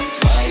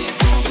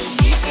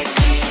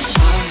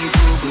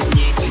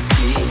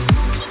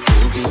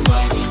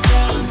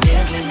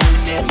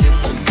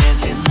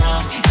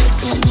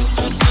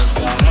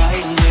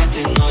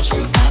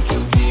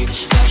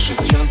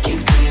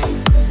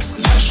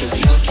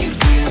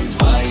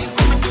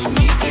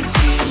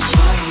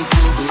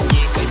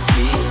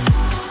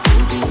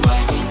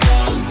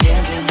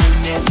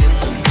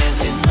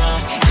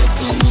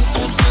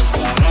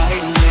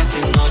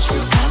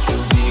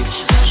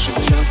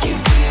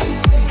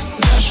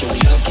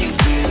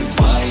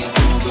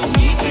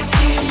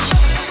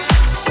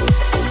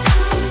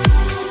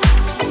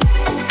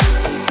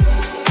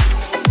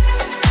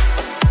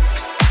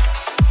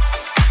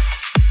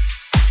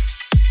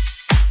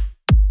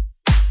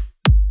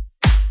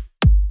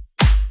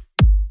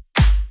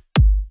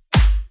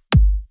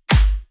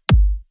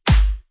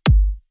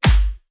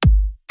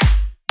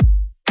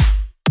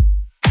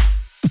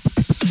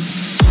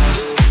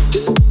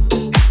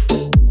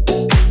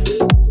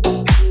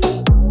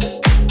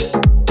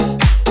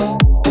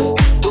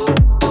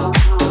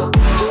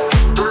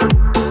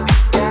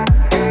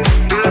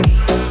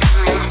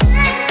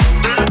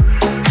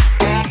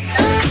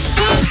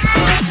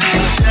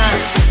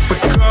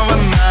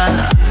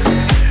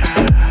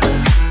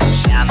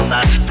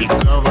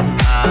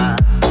нашпигована.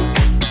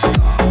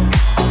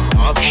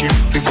 В общем,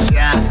 ты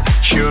вся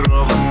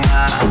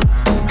очарована,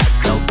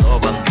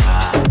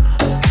 околдована.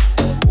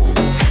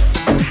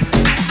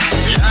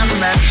 Я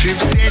нашей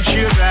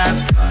встрече рад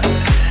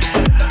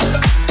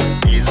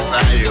и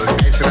знаю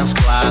весь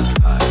расклад.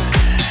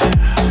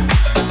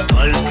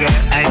 Только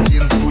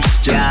один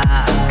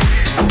пустяк,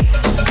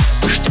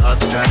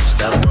 что-то с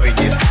тобой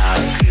не так.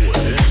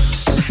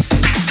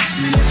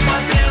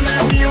 Несмотря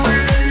на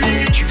милое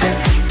личико,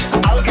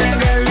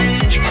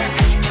 алкоголичка,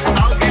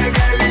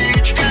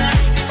 алкоголичка.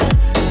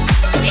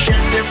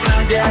 Счастье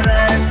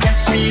прогорает, как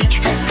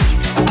спичка,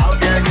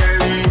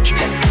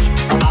 алкоголичка,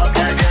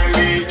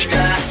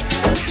 алкоголичка.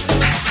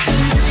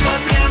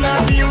 Несмотря на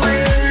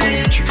милое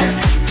личико,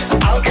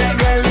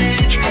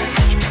 алкоголичка,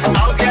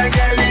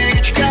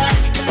 алкоголичка.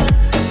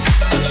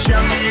 Все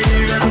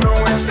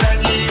перевернулась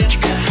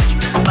страничка,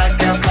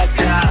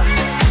 пока-пока,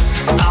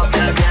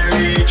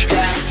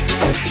 алкоголичка.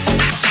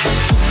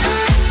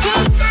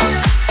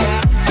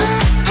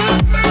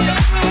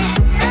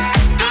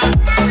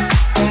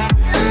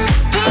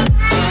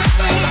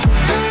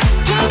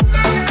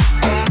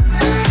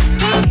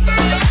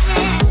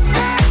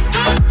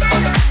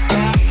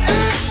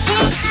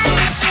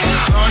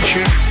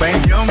 Хочешь,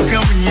 пойдем ко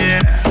мне,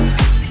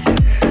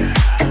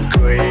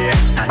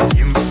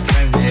 кое-один в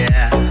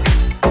стране.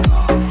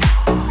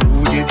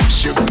 Будет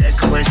все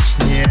как во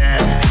сне,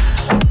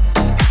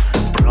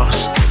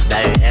 просто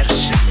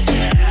доверься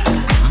мне.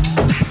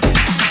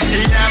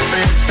 Я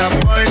пред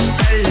тобой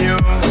стою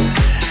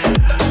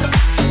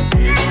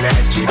и для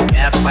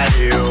тебя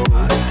пою.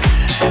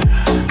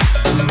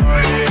 Но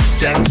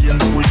есть один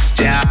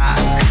пустяк,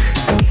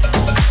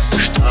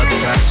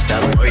 что-то с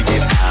тобой не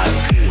так.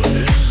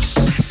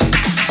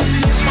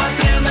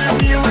 Несмотря на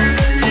милое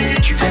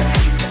личико,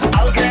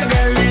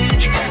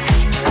 алкоголичка,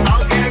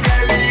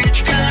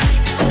 алкоголичка.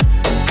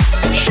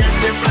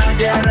 Счастье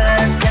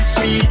прогорает, как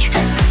спичка,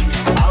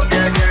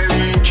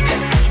 алкоголичка,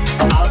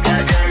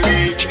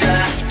 алкоголичка.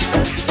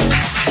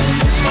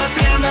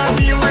 Несмотря на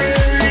милое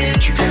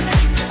личико,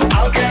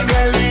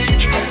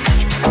 алкоголичка,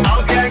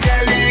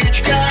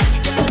 алкоголичка.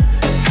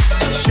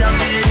 Все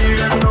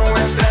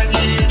перевернулась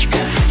страничка,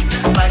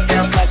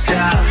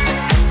 пока-пока,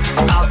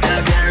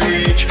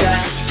 алкоголичка.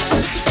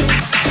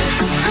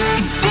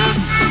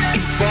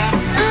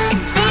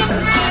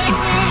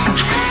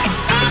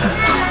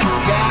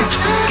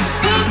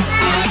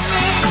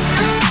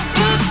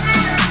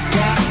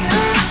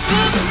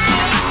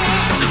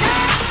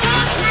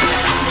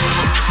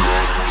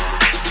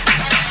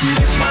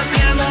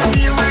 Несмотря на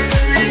милое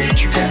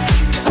личико,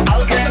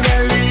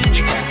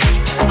 алкоголичка,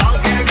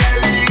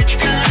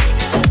 алкоголичка.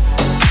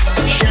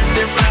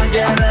 Счастье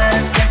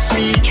прогорает, как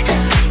спичка,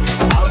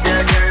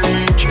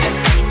 алкоголичка,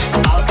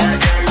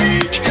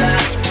 алкоголичка.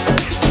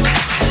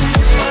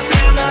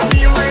 Несмотря на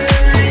милое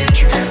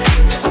личико,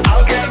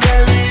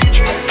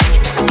 алкоголичка,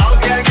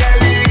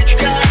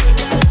 алкоголичка.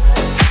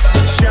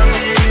 Все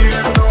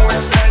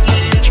перевернулась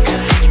страничка,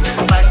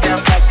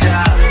 пока-пока,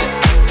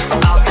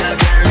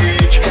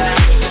 алкоголичка.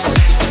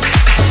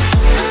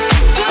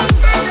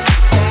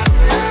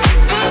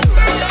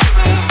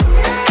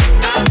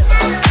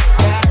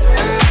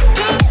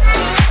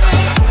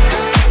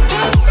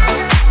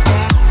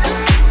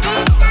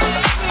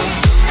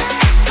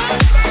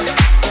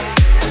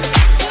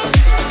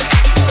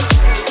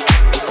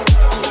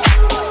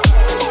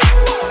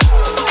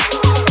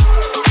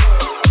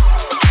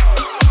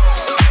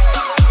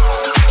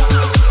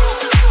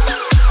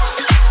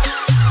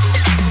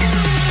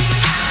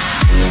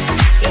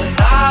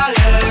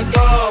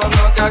 Далеко,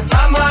 но как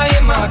за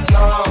моим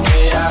окном. И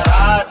я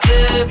рад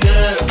тебе,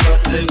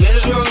 хоть и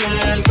вижу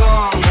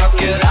мельком. Но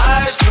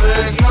кидаешь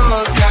свой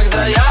гнут,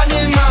 когда я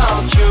не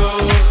молчу.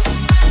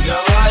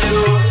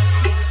 Говорю,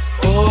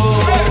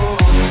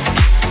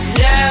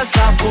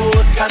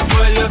 незабудка,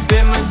 твой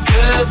любимый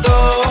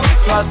цветок.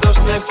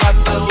 Воздушный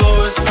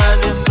поцелуй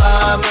станет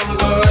самым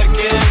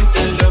горьким.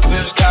 Ты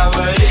любишь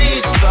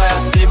говорить, что я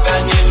тебя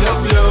не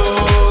люблю,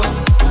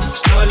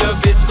 что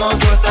любить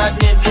смогут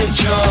одни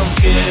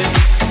девчонки.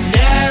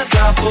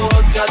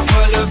 Незабудка,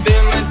 твой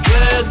любимый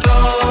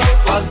цветок.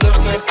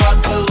 Воздушный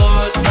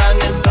поцелуй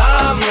станет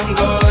самым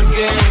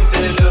горьким.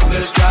 Ты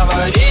любишь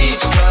говорить,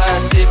 что я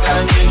тебя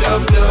не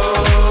люблю,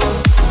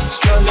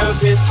 что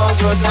любить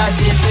смогут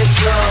одни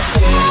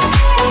девчонки.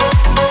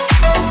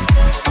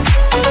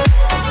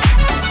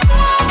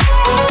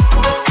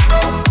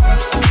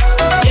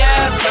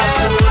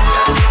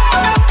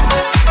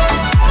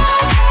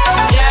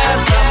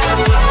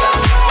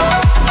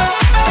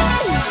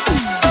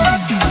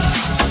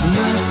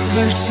 На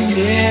асфальте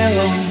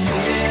белом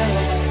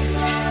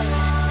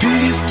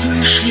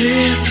переслышь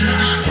лето,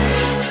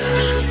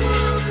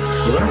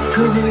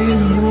 ласковое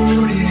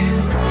море,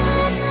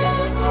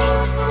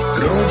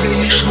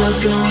 трогаешь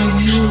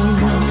ладонью,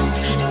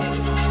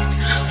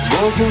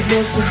 Богу в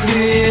глазах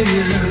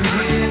время.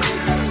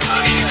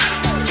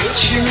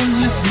 чем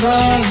не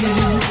знаешь,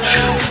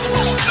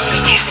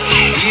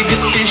 и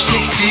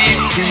беспечной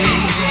птицей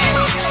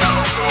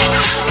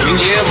в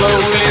небо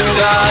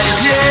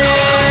улетаешь.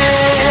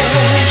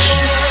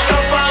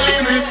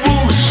 Тополиный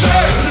пух,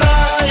 жара,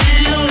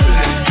 июль,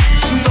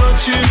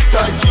 ночи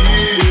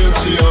такие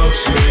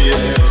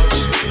звездные.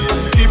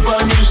 И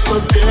пойми, что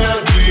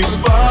первый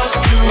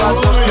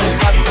Воздушный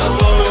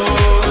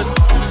поцелуй,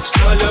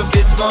 что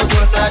любить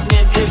могут одни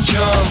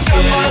девчонки.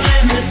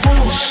 тополиный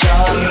пух,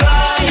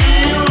 жара,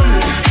 июль,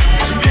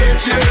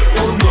 ветер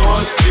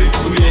уносит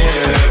в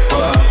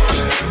небо.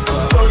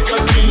 Только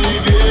ты не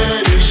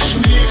веришь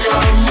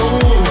никому.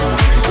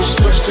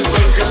 Что ж ты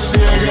только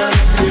снега,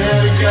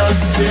 снега,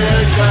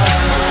 снега.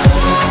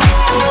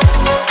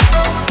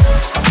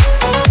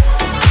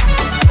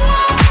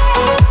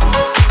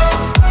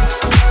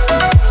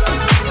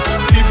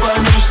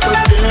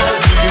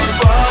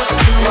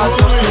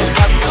 Воздушный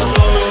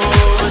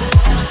поцелуй,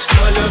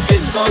 что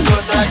любить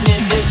могут одни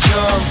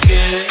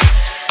девчонки.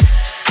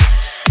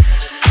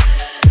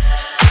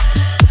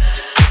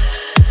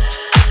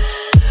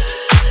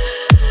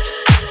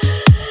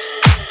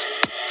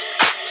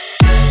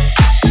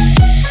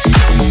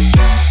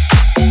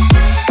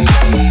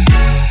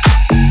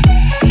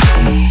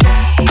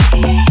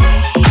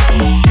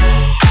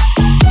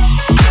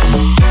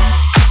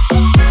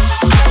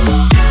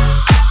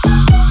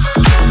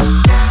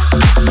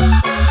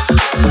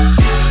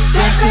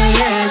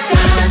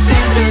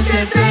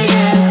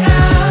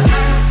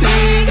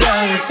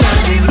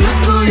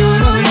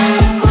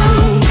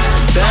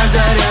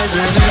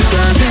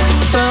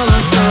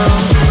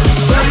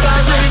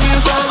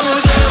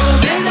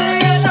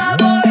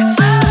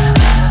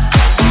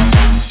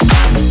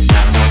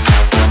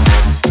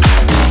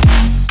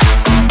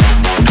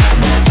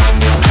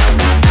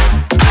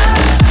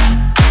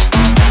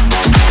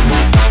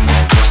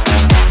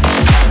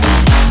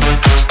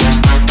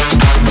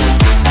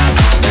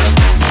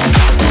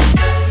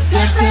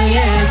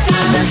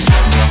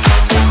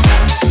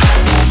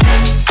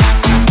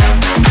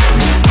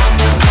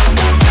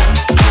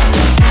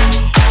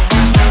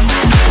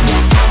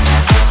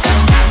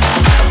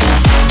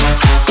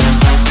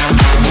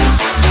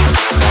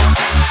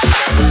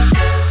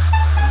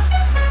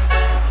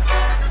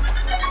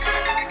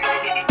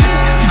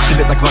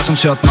 Тебе так важен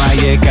счет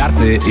моей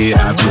карты и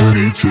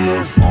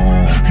апперитив.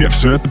 Я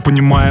все это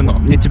понимаю, но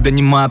мне тебя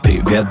нема.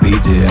 Привет,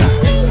 биди.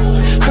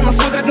 Она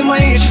смотрит на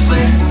мои часы,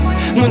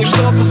 но не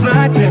чтобы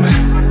узнать время.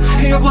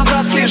 Ее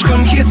глаза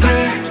слишком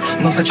хитрые,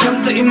 но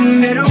зачем-то им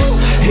верю.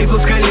 И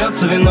пускай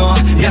льется вино,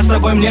 я с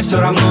тобой, мне все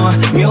равно.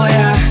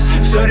 Милая,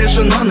 все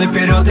решено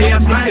наперед, и я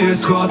знаю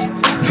исход,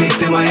 ведь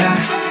ты моя.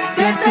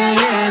 Сердце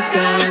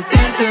едкое,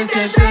 сердце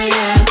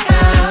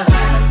едкое.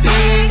 Ты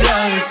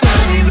играешь со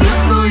мной в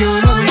русскую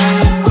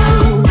рулетку.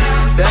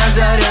 До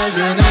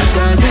заряженной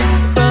воды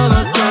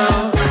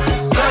холосток.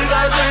 Сколько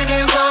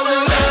женихов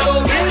уже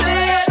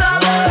убитые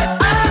тобой.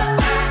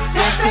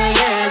 Сердце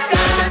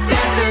едкое,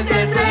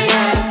 сердце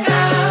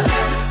едкое.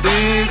 Ты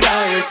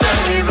играешь со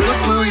мной в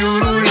русскую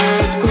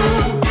рулетку.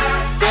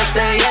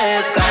 Сердце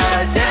едкое,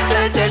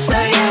 сердце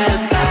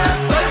едкое.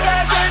 Сколько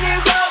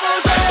женихов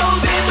уже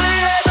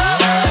убитые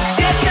тобой.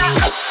 Детка.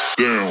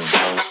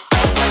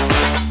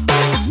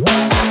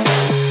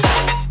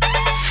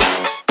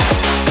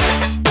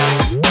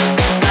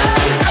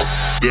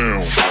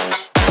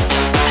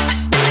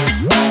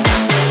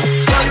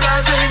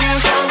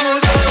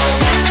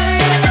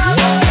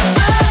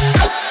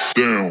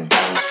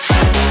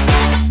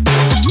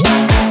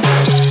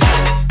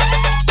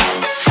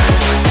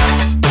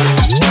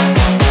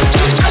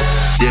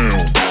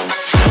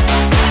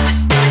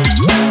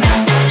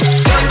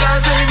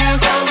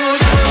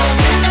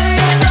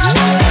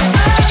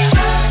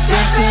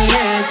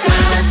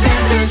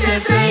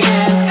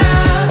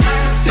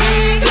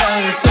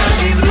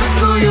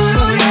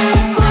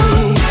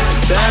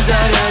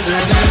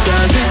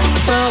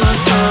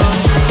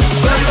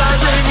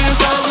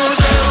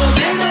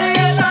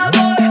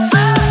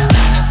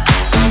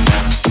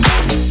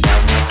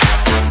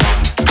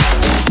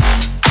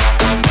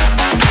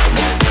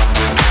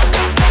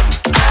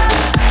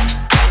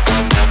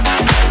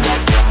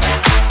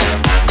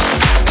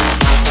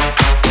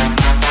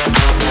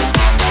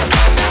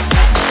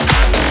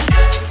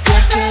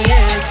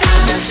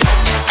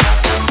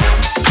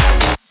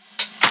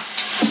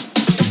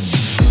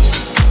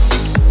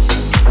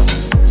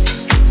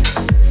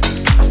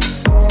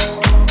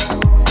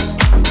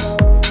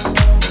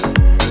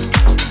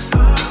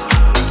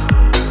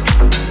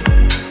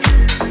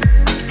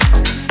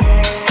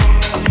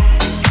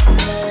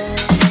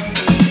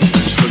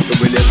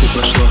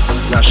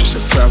 Наши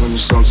сердца в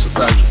солнце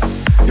так же.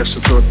 Я все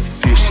тот,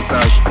 ты все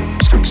та же.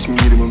 Сколько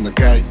сменили мы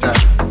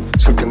многоэтажек.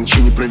 Сколько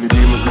ночей не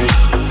провели мы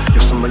вместе. Я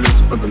в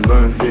самолете, подо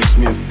мной весь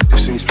мир. Ты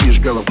все не спишь,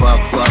 голова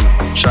в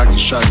планах. Шаг за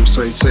шагом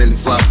своей цели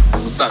плавно.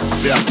 Вот так,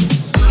 рядом.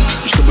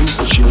 И что бы ни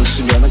случилось,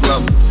 себя на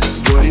главном.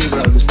 горе и в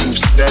радости мы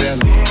всегда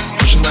рядом.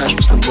 Ты же знаешь,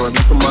 мы с тобой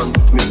одна команда,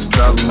 вместе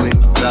до луны,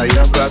 да и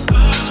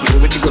обратно. Смотрю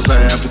в эти глаза,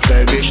 я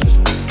обретаю вечность.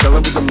 Стала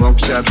бы давно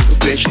вся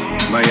безупречна.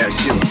 Моя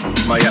сила,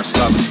 моя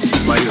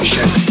слабость, мое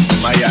счастье,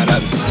 моя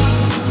радость.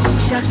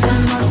 Все, что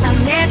нужно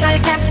мне,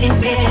 только в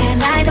тебе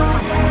найду.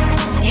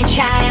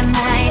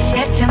 Нечаянное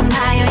сердце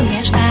мое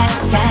нежно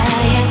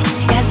растает.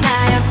 Я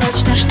знаю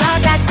точно, что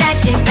когда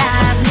тебя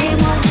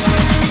обниму,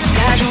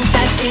 скажу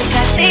так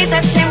тихо, ты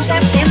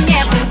совсем-совсем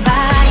не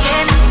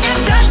бывает.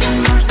 Все, что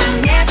нужно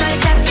мне,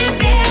 только в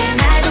тебе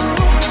найду.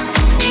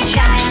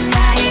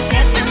 Нечаянное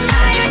сердце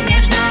мое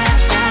нежно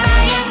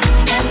растает.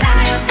 Я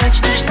знаю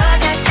точно, что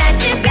когда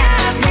тебя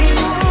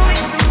обниму,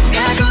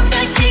 скажу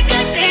так тихо,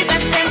 ты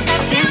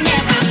совсем-совсем не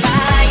бывает.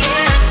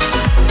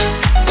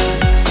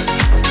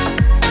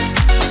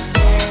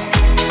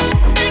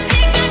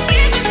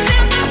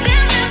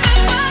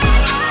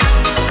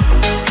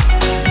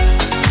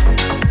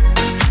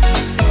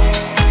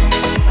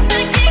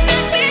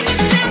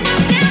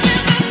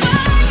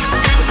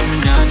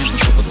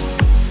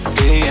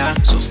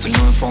 Все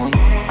остальное фон.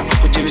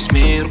 По пути весь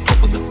мир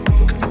пропадом.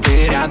 Когда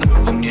ты рядом,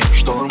 во мне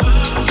шторм.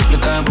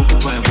 Заплетаю в руки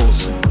твои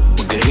волосы.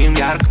 Мы горим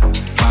ярко,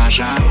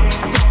 пожар.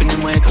 На спине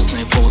мои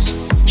красные полосы.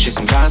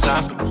 Исчезнем до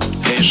завтра,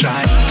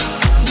 решай.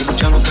 Губы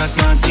тянут как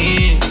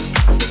магнит.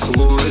 Я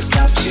целую их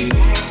как псих.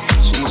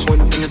 С ума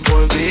сводит меня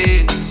твой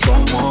вид.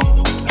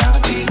 Слоумо,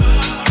 ради.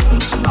 У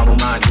нас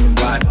волна, один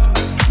вайб.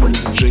 Мы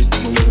любим жизнь,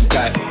 мы ловим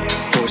кайф.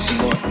 Твой со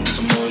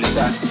мной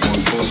летай.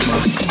 Мой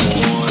космос,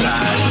 мой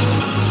рай.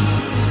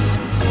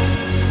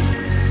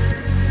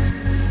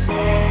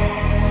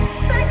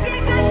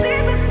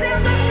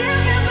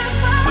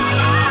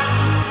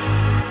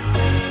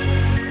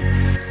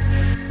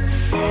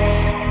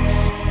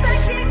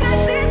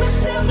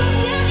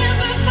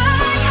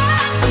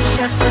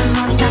 Все, что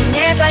нужно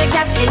мне, только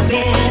в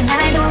тебе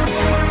найду.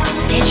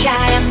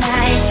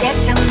 Нечаянное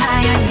сердце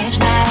мое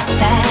нежно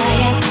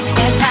растает.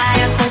 Я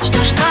знаю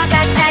точно, что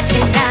когда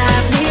тебя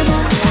обниму,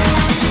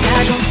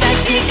 скажу так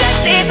тихо,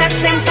 ты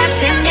совсем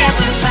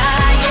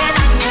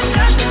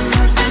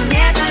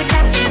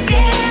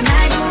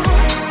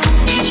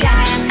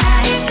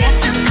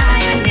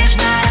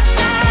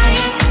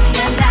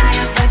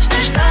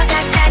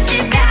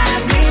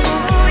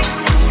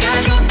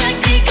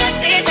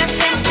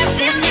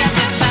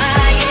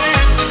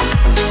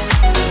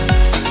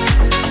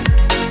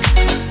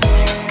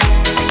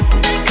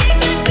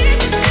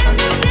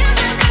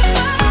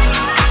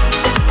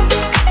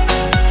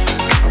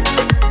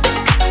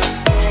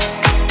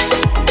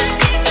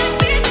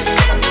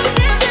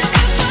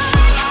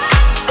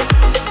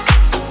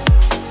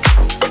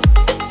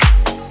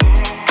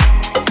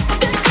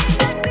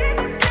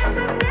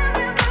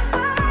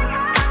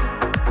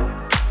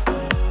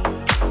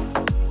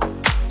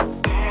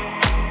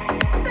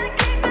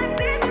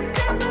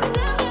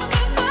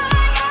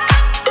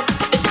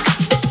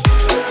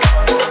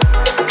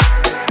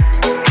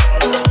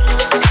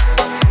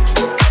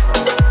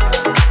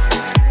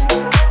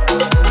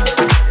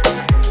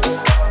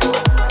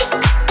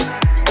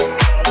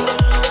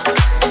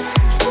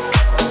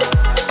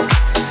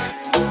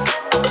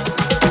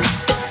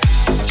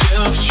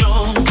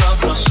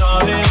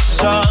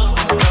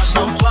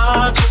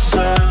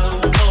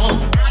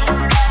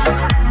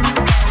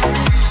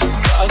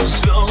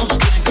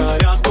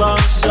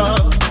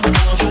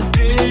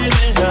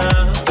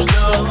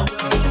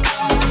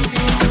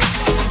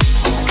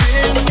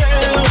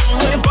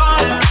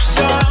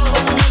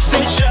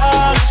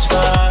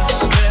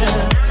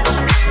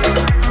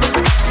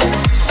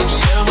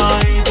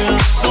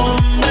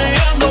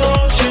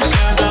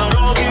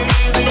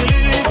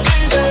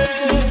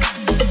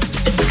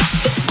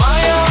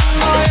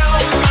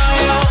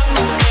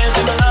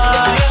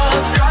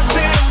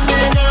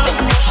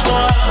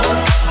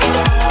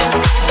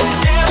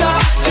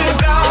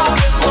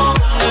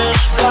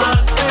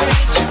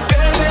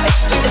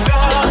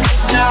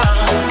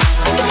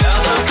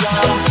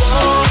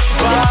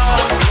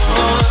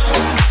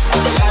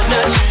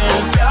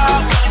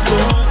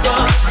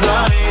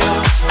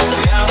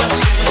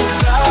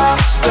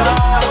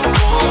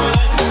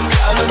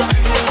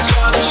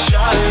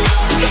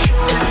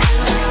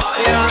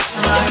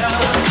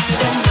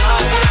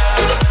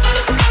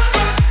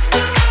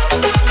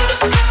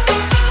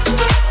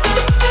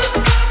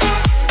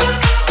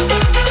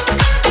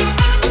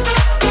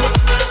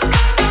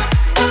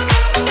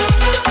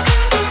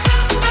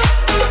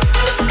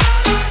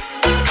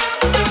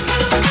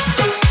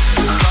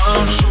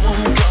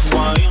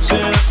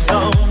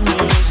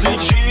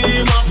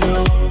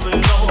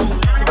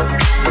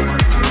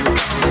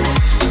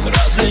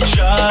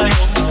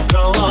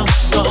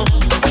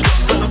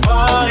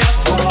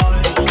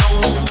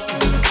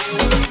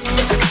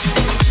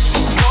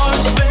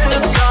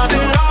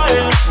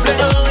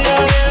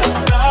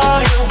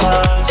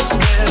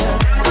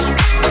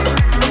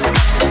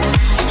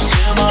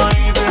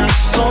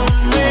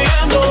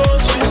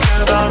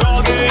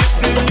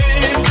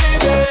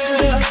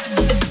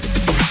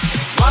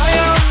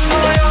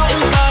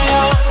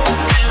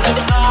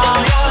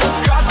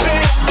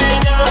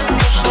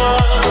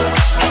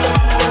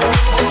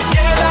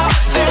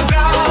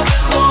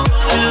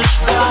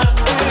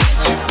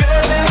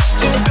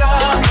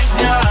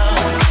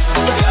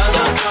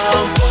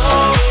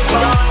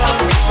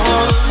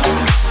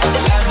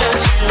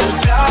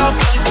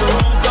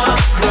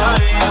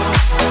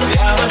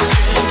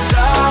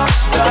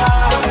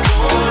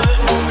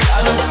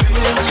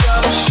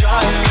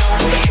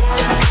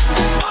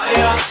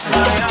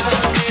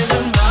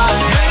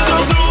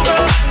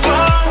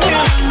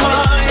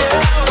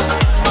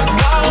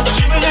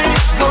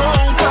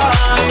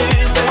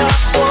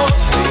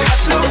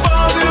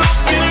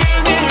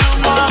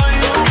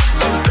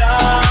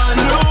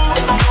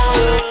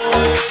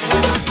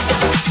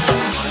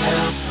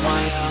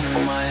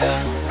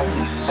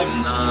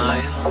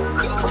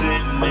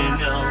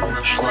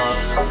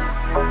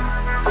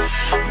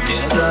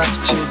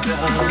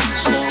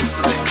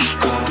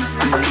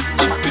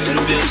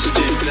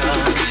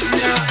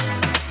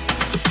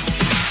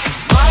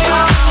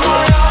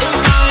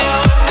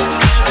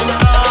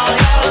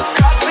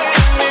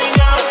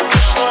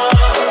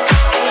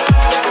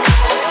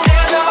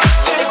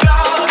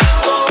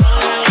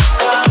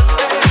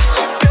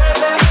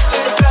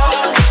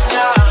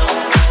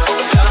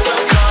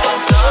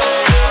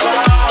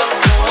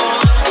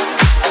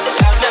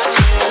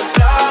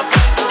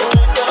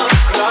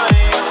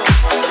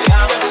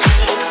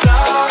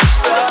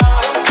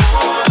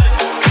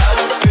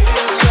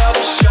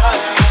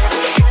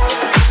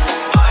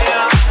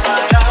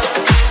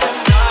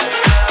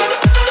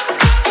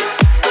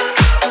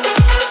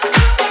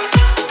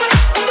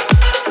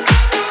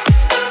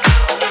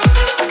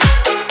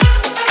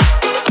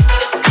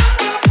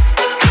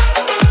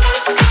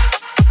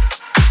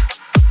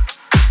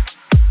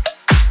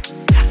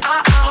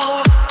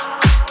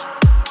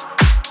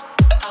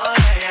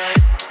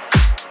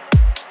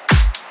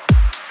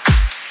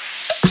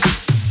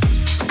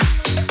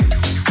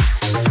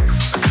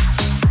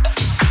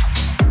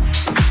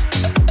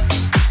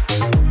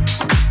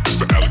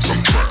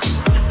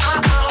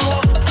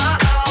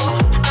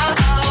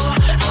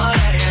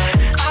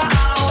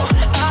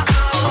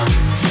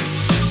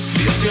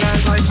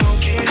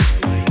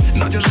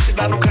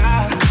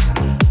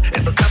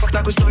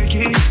тобой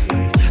стойкий,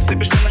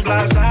 сыпешься на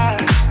глаза.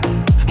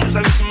 Мы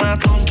зависимы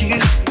от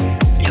ломки,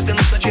 если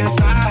ночь на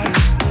часах.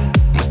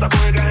 Мы с тобой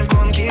играем в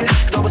гонки,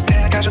 кто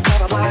быстрее окажется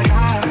в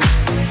облаках.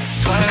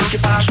 Твои руки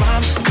по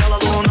швам, тело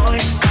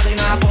луной, падай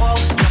на пол,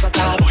 я за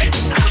тобой.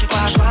 Руки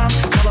по швам,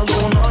 тело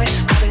луной,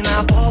 падай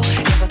на пол,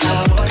 я за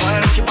тобой.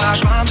 Твои руки по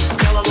швам,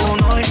 тело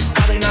луной,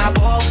 падай на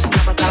пол,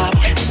 я за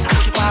тобой.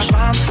 Руки по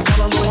швам,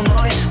 тело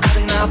луной,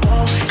 падай на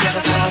пол, я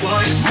за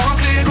тобой.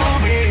 Мокрые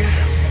губы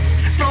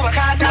снова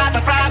хотят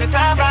отправиться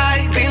в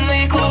рай.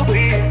 Дымные клубы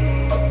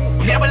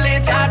в небо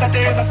летят, а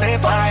ты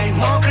засыпай.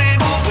 Мокрые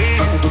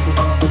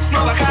губы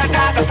снова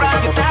хотят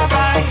отправиться в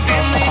рай.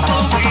 Дымные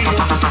клубы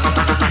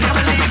в небо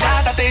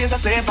летят, а ты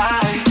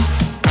засыпай.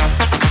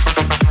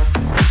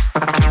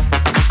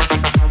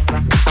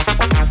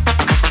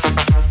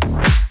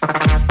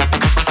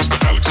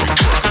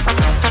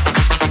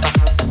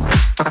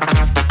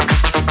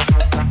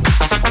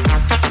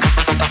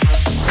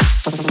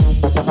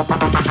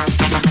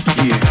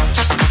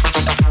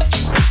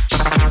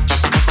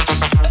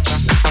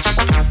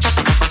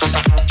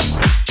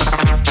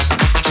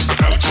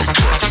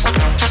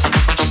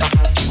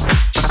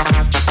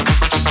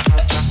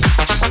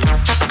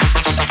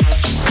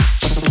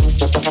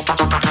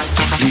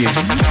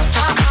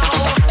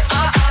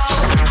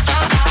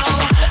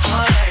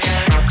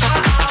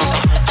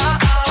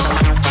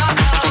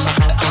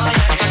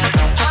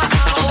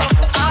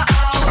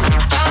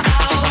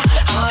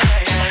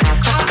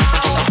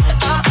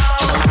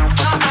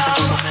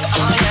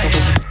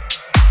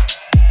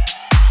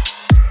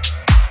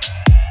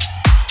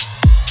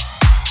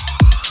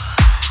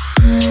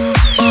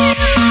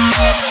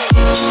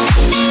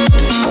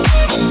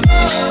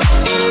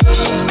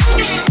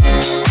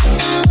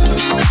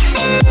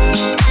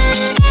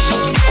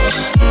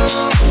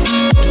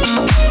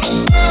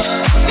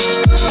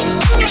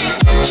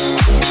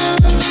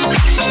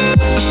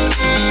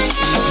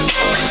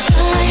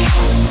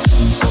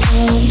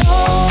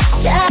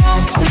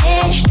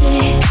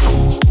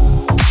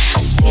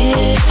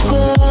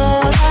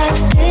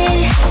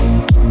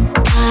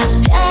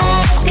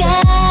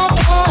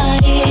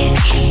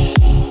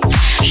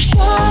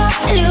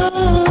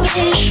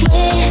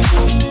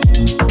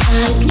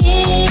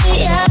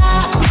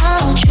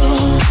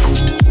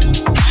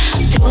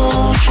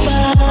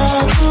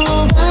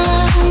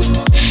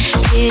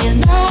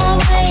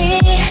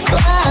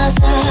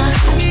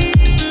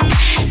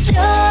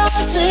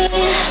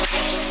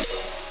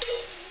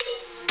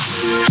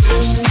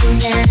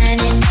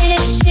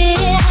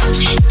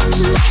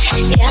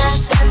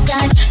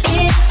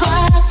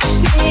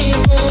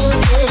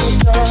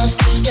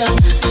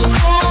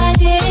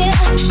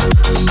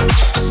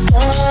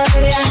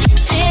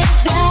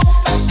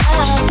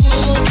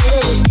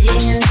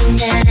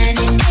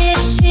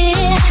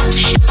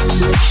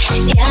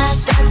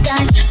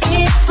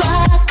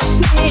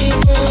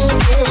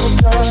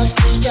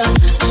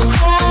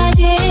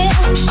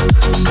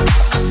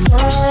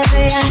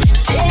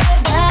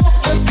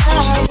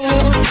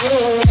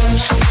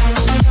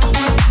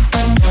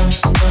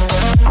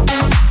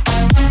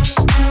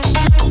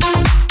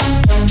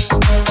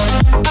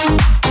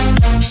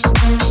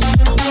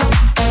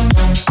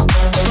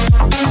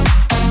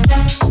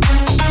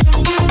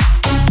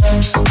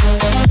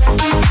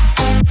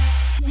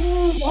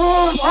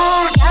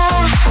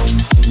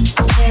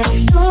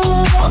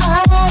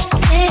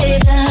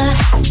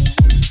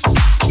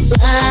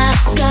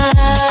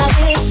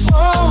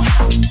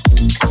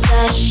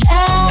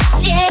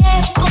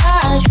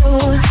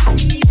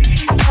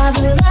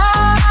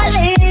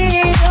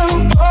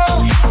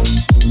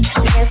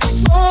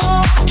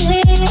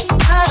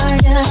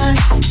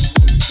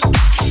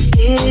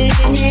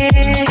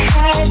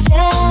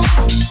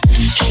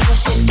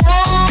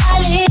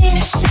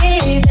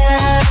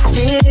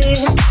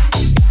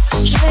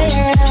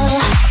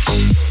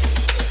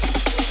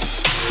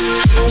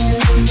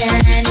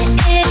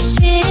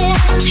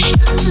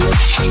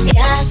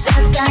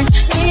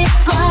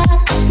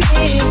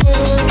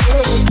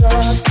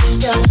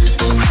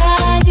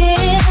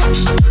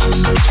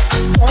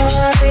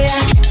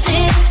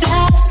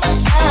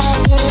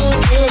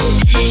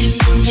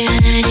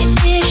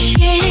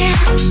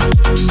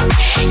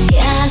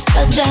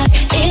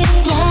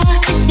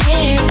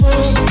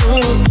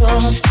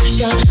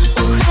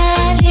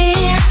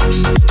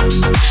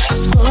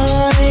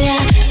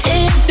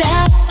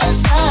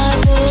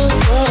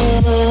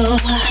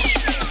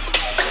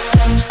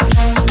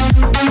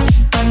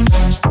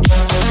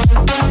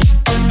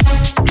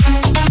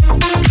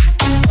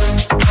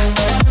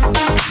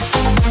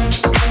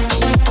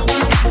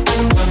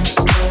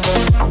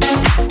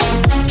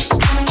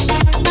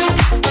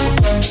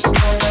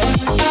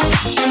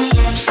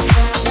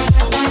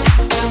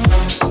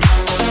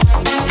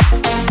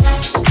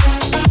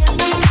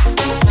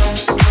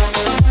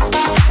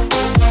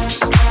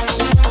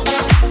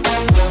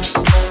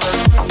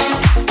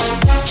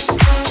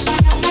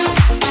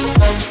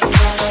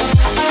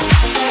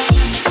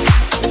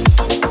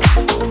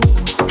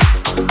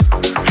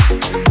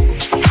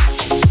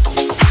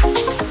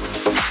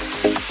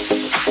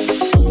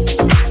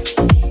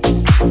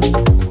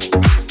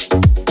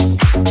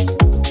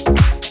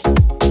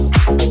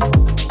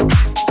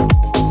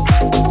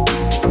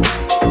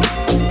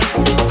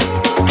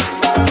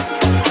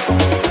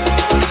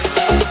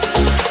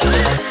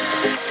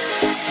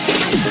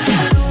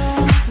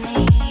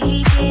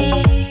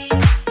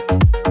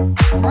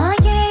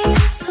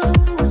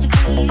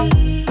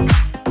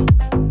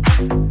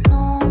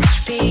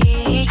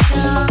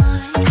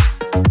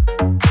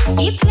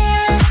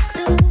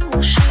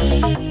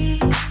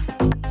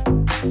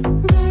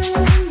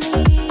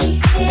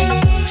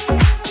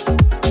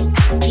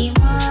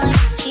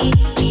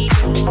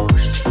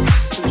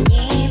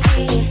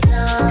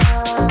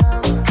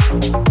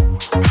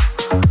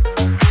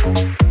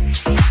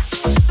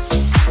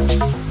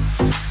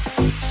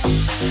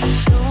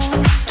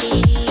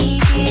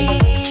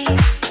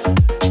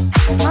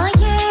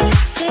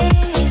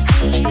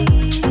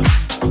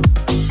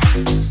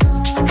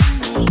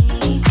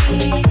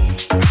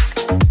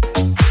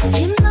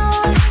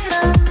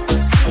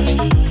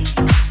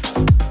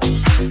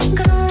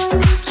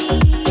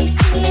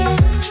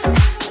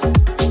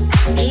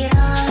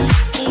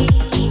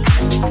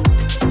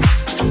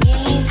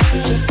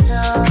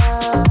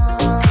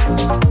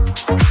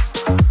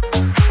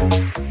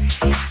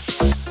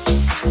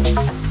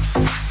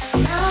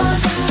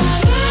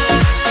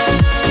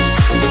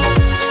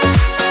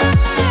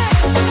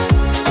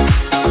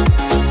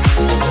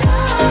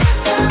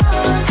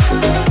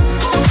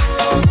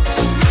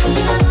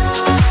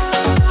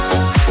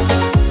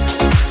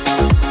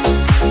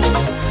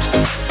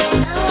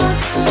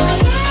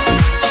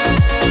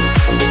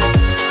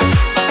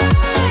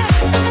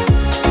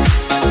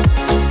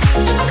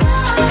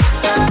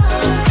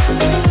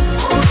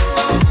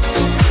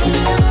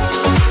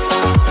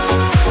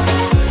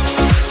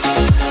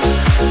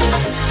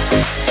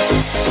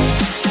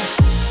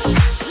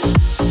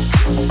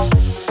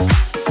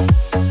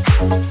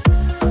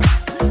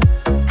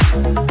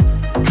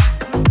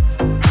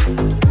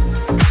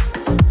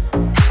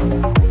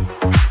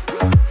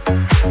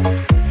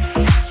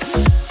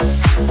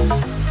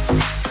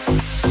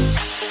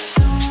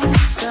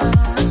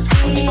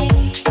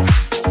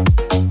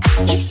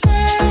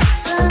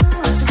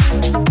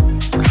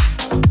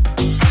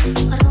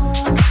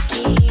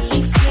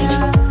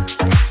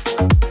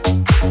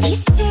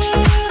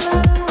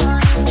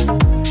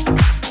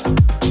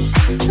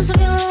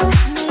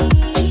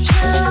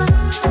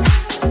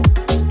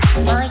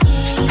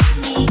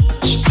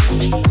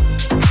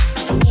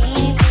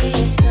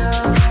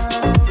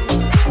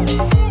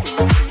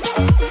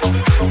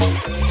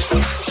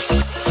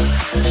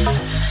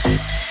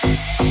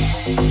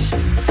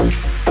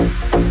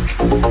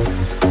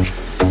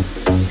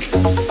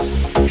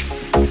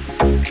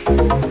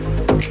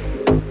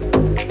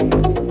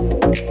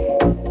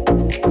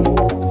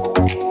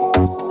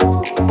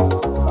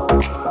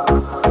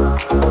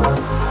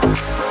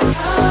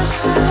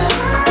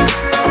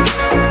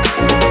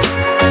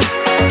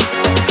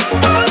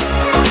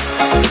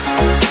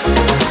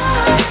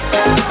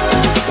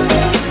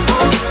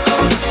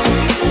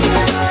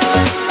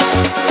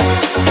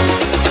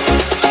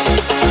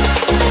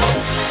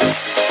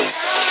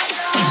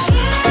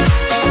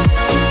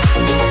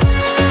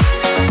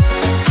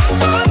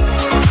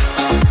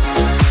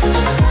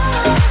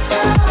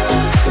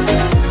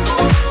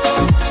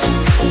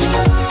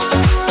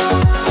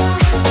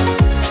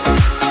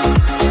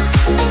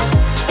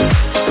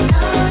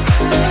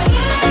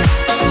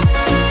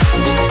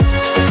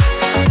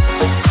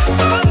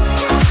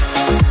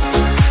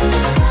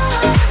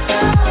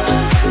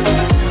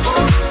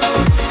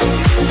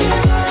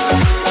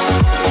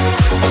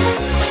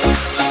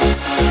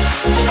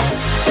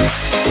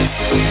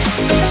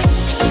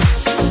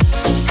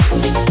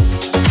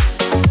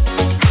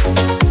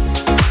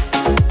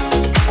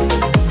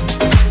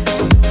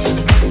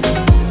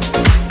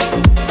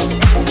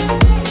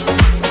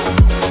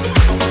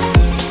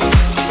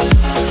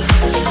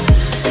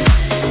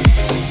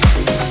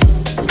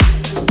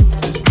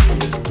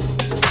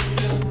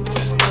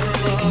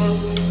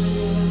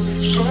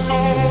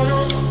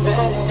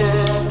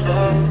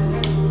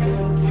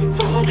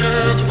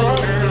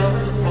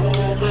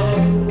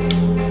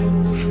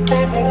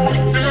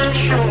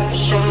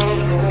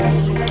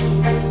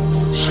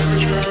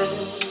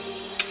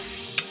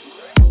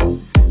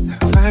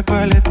 Давай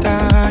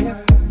полетаем,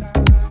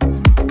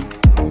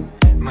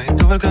 мы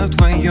только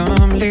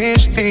вдвоем,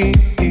 лишь ты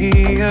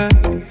и я.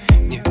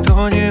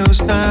 Никто не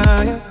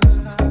узнает,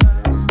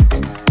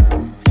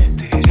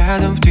 ты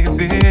рядом, в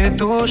тебе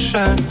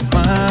душа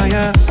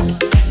моя.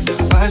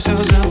 Давай все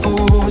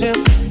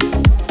забудем,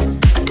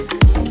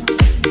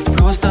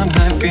 просто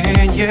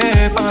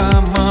мгновенье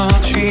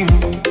помолчим.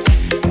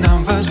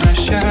 Нам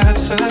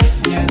возвращаться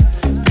нет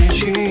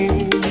причин.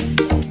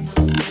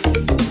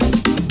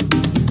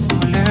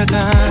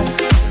 Улетай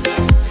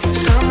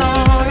со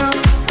мною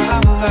в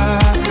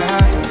облака,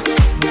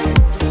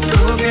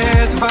 в руке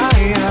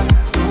твоя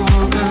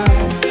рука.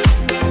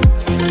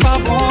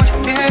 Побудь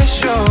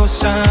еще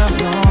со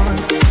мной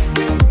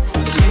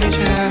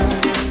сейчас.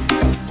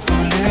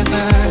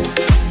 Улетай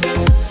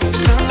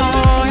со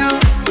мною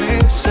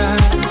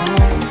высоко,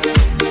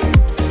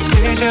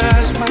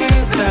 сейчас мы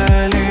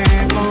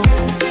далеко.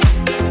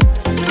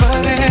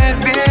 Поверь,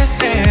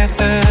 весь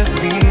этот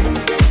мир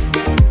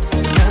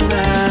для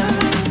нас.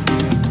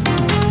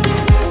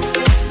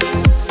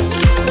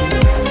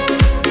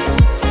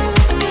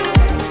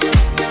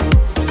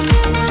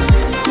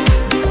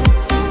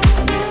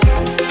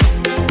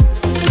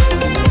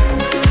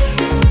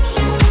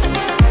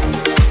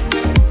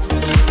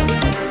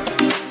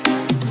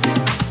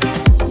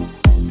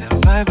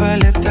 Давай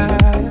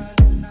полетаем,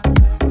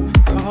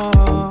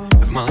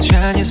 в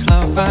молчании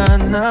слова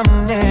нам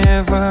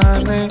не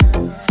важны.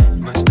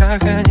 Мы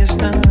страха не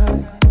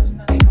знаем,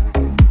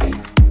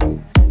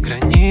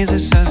 границы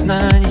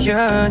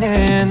сознания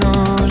не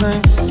нужны.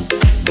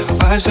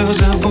 Давай все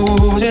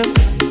забудем.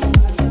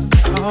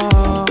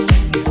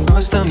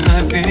 Просто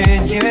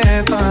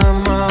мгновенье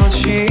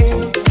помолчи.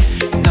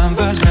 Нам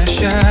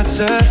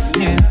возвращаться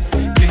нет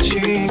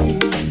причин.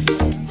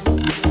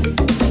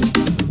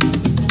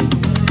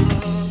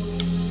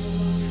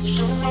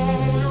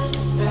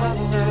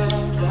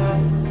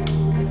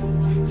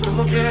 В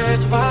руке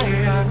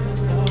твоя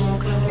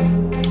рука,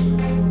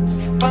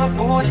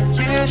 побудь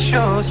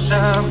еще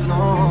со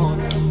мной.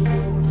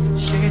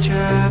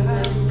 Сейчас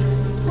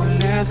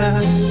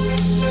улетай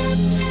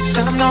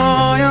со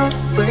мною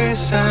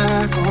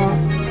высоко.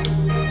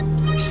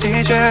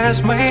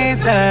 Сейчас мы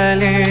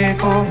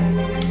далеко.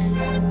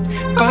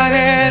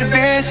 Поверь,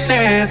 весь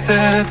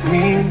этот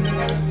мир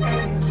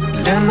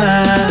для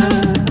нас.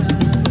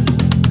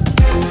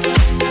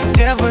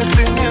 Где бы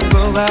ты ни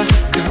была,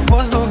 как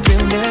воздух ты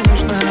мне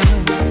нужна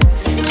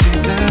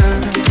всегда.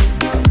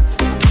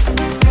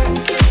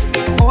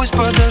 Пусть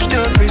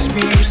подождет весь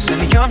мир,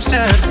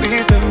 сольемся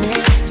орбитами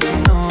со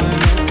мной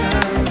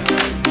летать.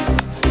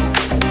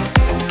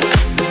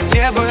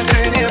 Где бы ты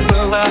ни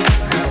была,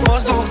 как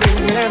воздух ты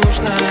мне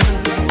нужна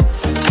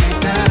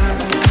всегда.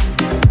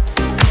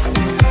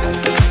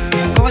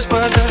 Пусть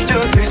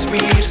подождет весь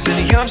мир,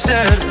 сольемся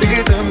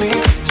орбитами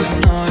со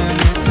мной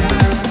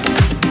летать.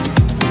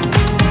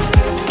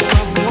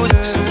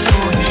 Побудь со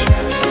мной еще,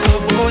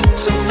 побудь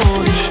со мной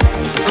еще,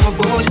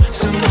 побудь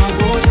со мной,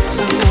 будь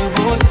со мной,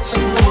 будь со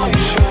мной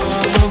еще,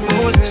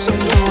 побудь со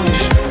мной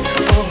еще,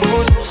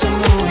 побудь со мной еще, побудь со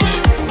мной.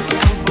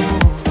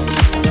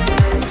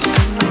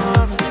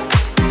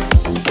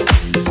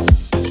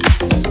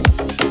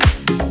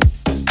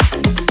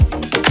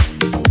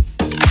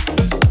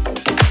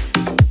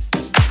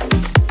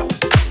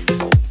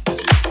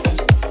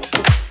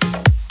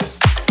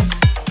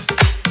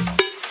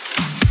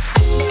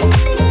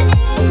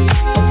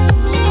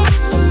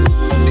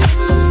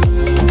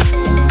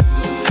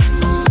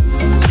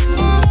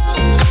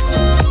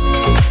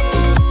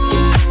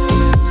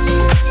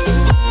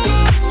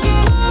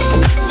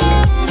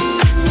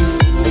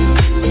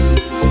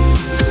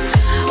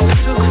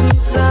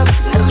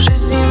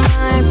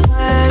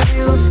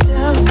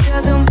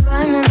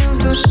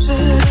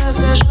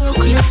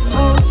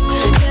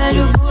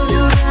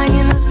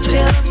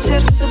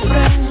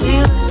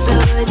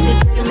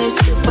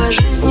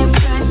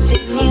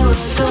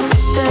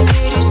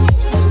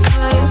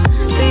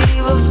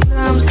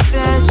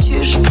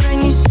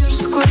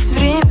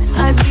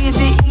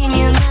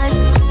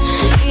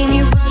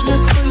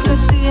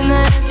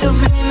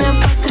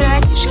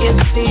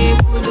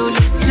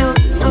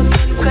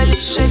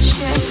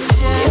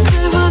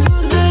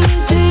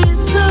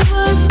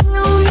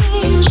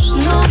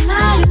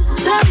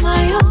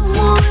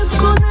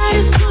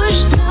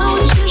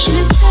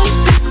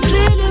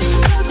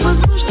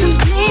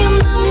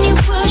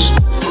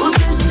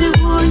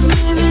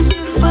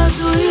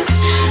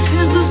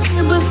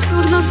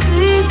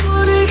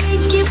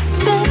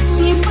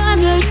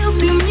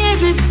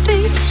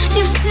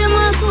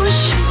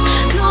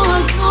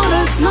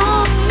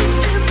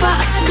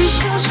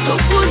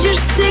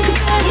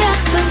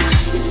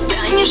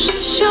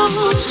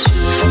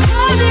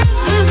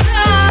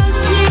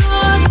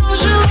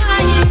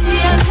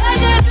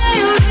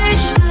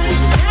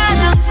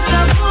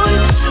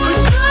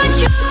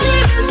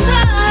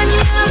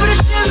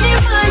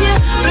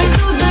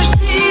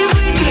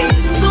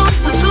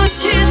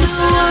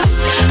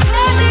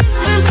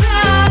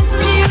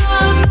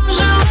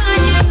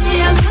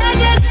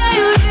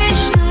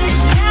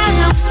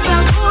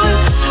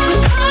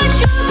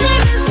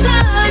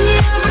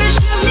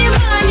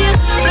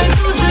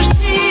 Пройдут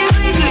дожди,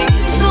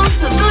 выглянет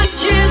солнце,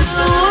 тучи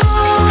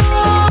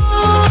долой.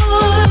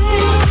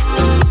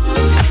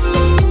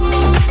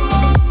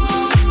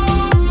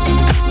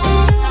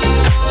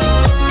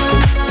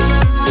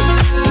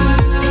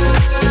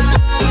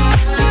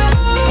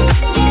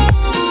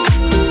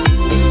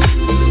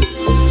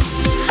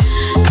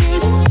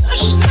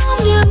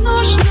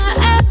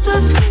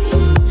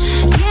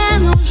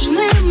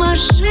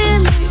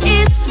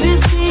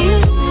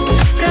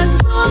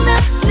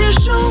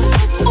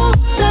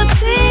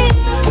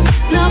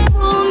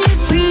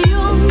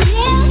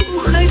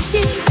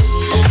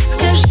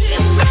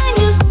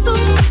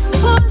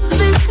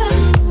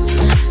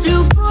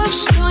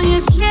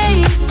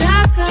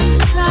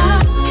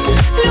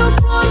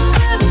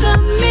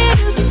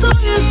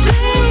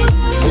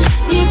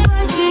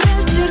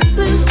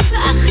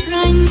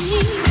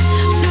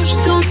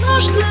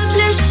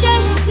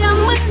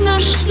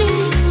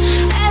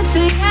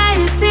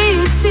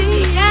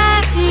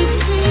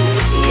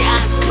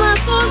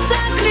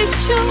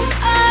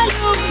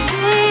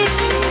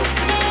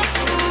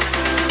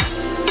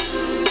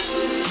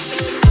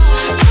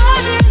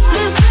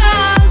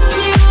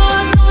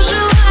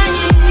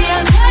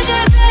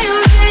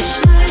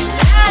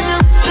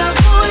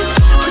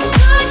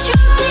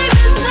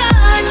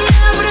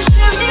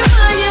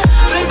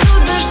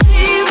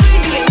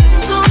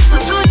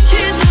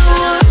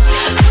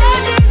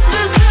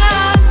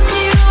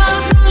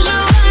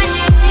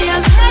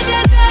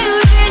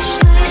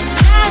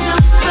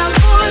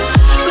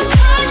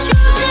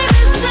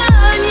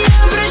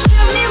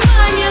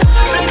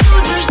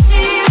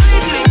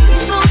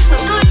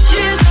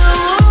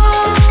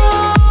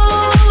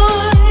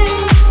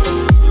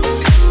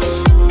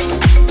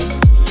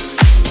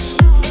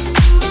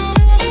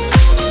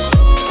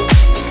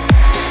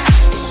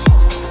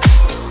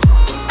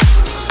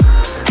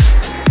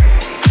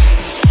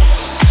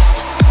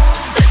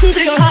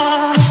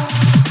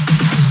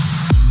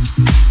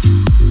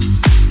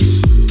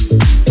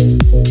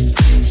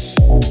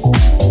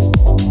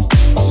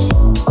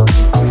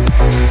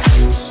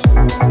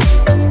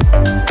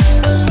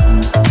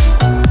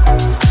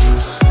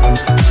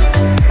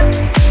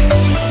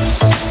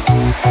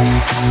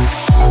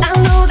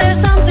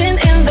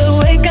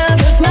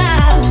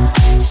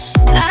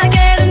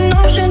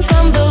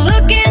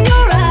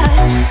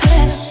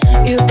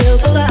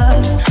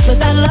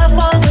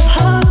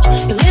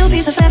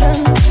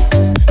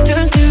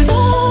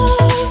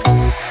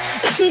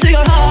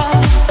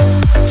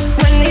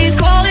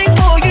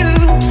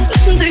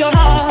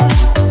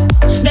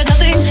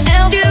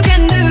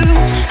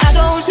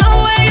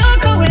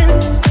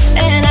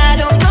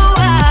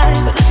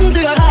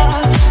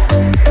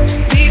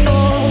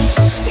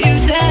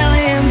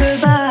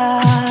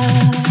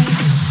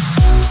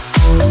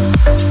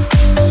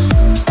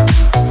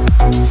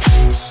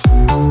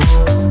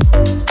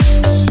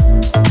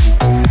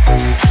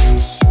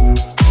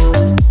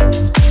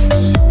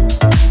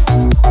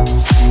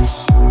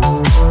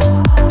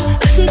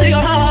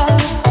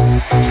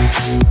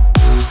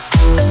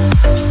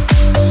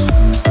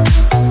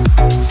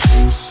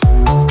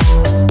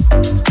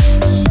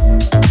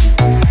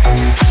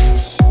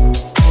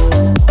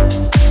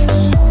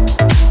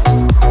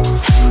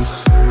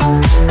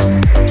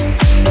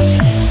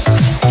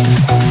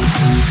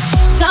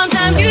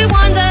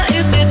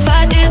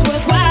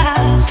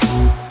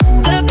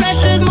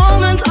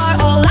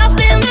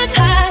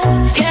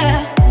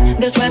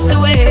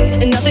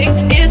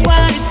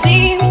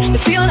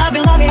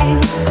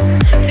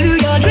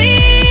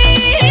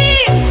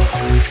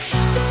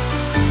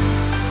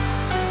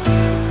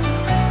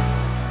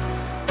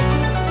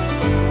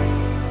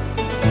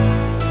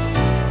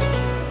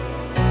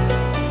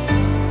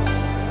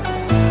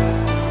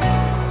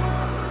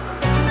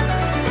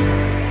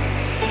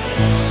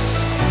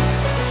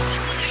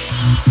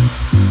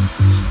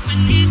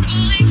 he's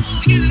calling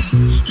for you.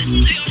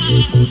 Listen to your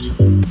heart.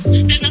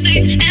 There's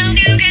nothing else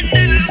you can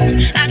do.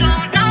 I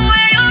don't know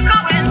where you're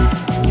going,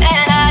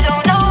 and I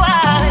don't know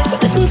why.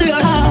 But listen to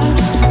your heart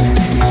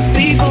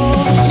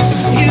before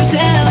you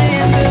tell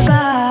him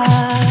goodbye.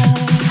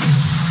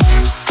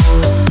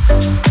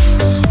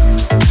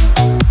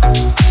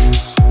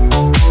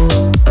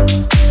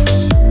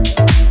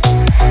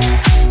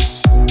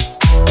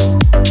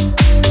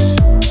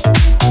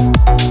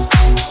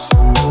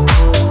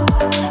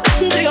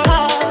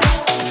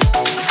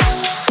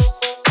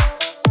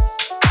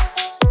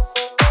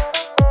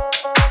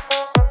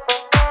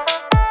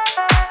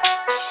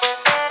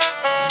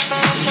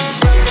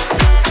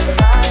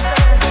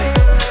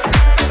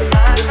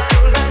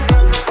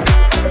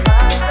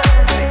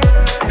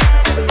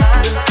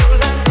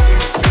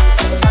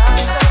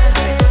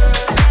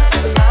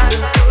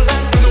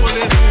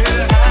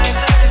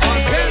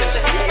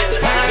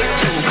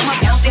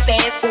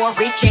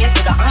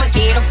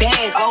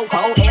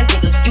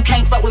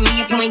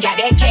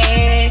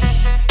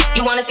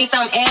 See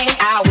some ass,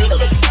 I'll wiggle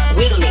it,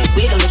 wiggle it,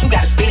 wiggle it. You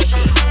gotta spin it,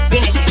 shit,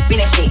 spin it, shit, spin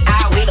it, shit.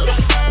 I'll wiggle it,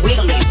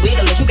 wiggle it,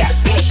 wiggle it. You gotta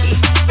spin it, shit,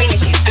 spin it,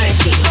 shit, spin it,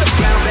 shit.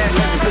 Brown bag,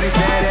 let me put it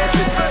bad ass.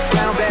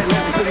 Brown bag,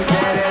 let me put it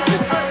bad ass.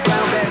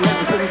 Brown bag, let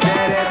me put it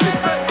bad ass.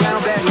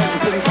 Brown bag, let me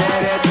put it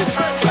bad ass.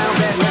 Brown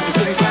bag, let me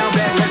put it brown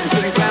bag, let me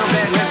put it brown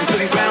bag, let me put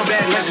it brown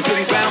bag, let me put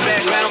it brown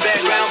bag, brown bag,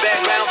 brown bag,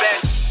 brown bag.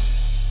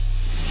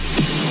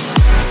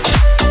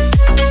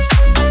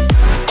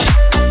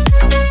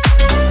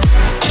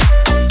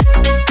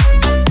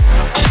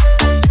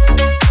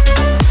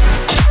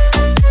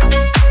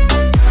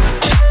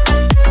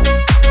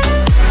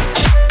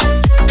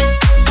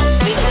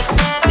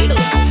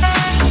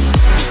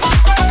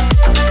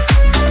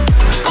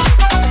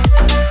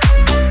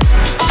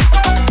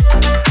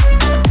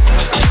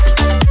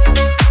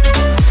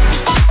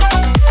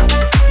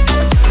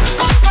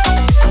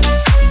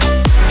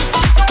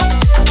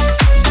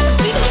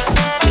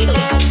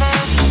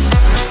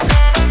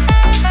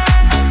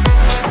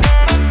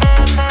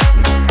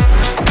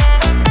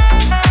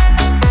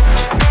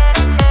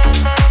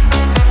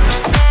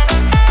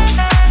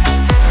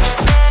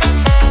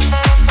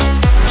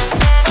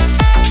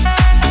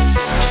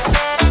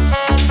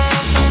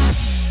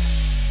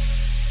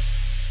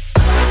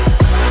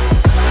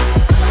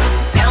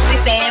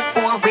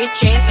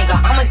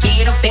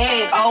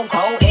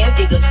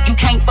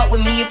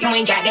 If you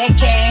ain't got that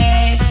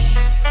cash,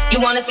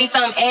 you wanna see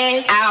some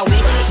ass? I'll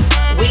wiggle it,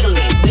 wiggle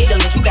it, wiggle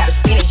it. You gotta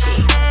spin it, shit,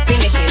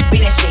 spin it, shit,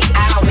 spin it, shit.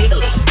 I'll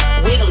wiggle it,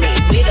 wiggle it,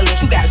 wiggle it.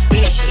 You gotta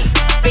spin it, shit,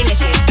 spin it,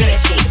 shit, spin it,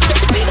 shit.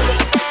 Wiggle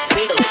it,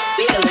 wiggle it,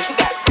 wiggle it. You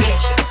gotta spin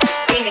it, shit,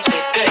 spin it,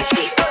 shit, spin it,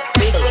 shit.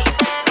 Wiggle it,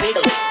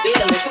 wiggle it,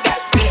 wiggle it. You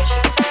gotta spin it,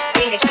 shit,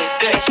 spin it, shit,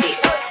 spin it, shit.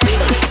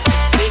 Wiggle it,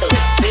 wiggle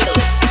it, wiggle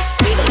it,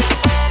 wiggle it,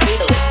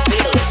 wiggle it,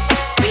 wiggle it,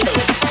 wiggle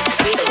it,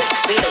 wiggle it,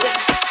 wiggle it.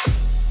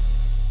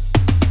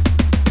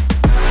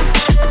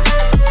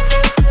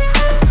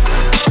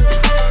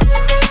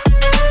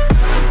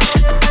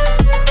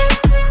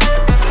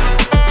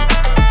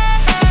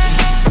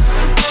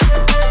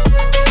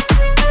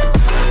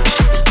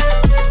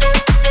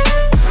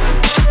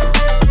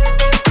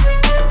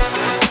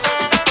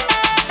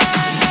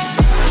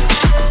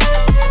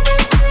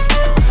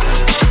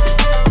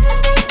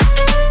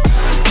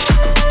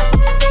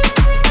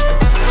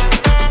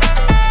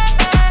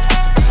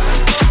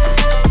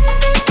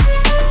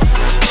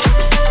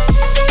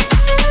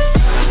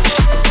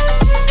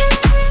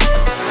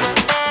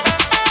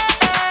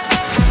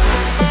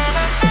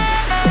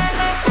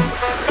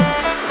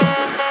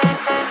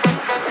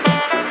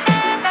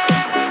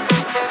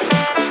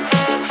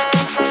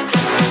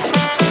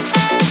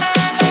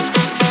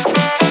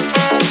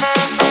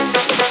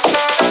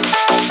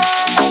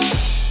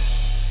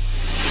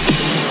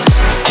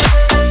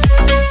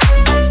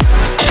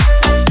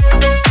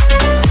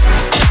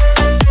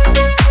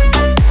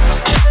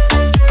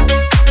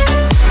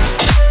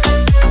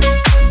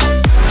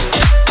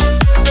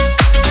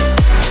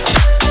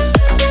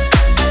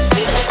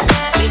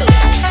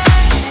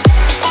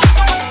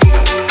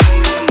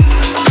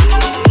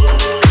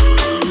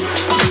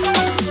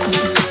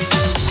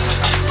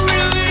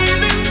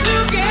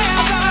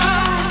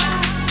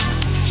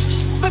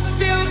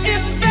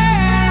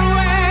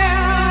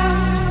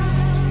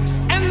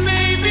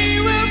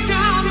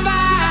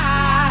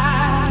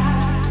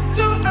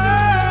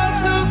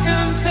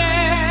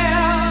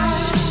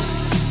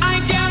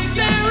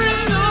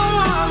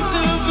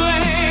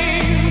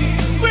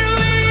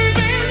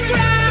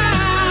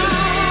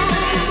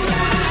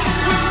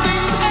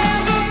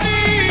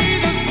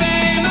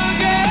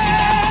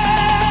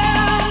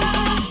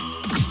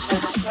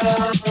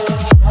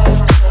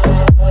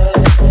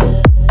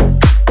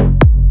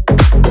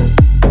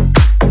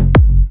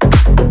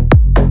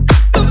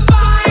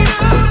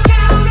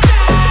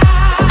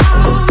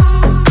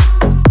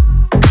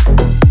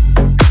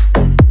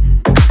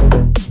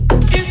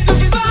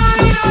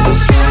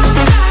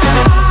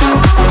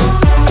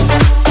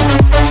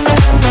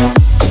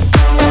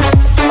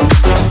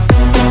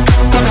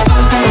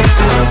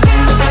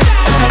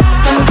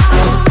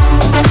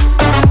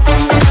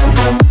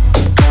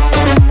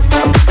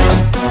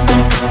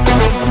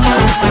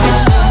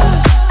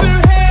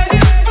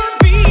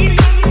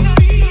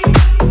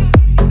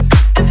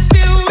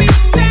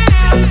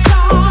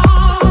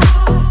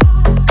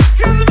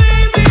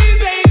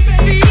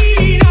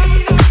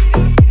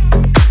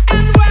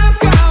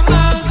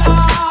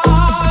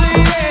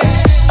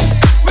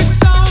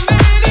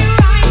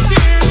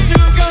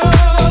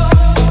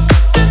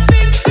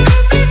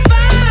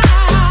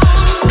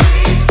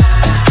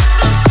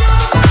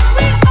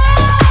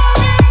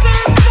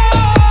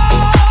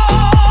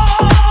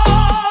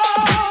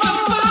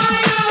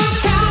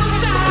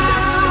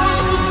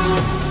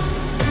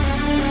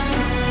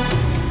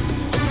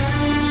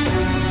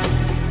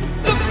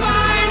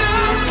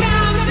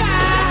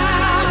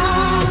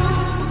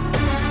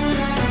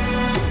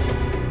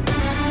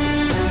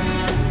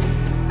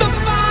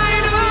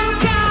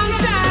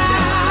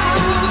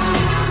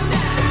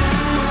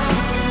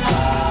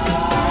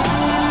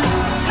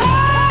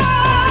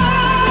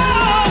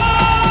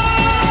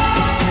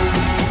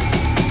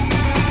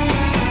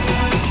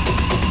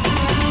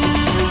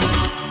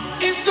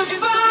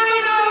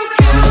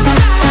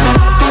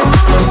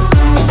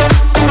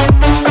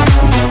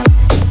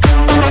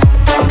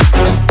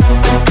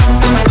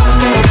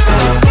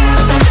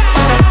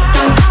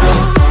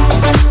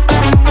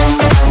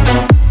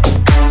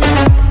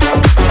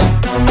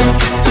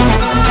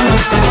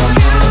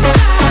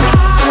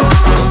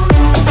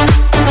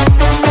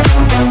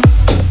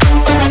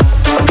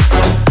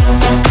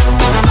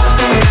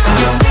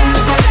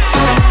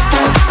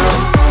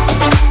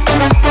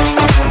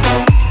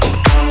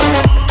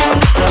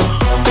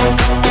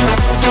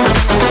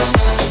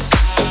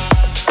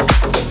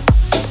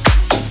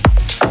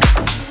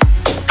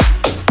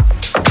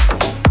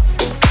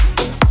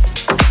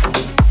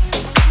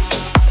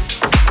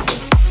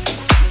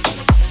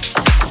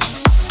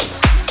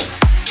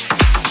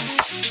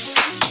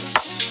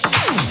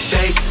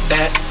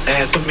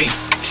 ass for me.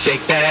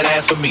 Shake that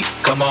ass for me.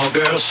 Come on,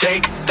 girl,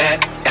 shake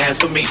that ass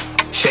for me.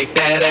 Shake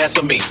that ass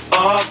for me.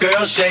 Oh,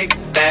 girl, shake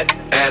that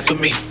ass for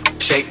me.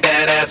 Shake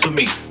that ass for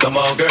me. Come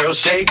on, girl,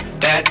 shake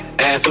that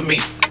ass for me.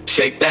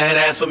 Shake that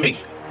ass for me.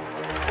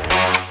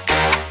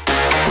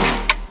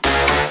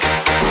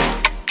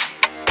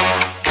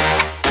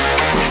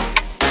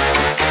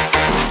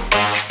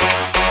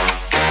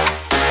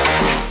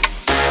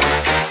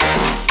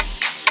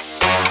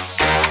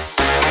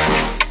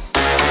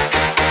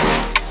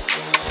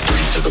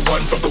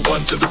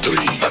 To the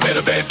three, I met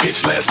a bad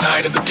bitch last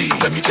night in the D.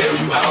 Let me tell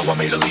you how I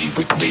made her leave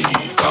with me.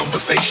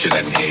 Conversation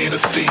and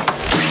Hennessy.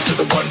 3 to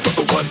the 1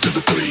 from the 1 to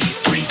the 3.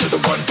 3 to the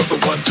 1 from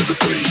the 1 to the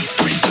 3.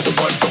 3 to the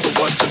 1 from the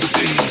 1 to the D.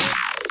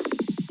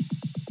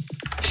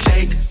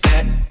 Shake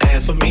that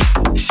ass for me.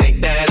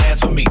 Shake that ass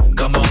for me.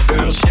 Come on,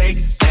 girl,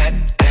 shake that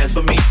ass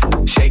for me.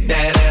 Shake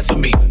that ass for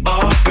me.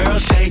 Oh, girl,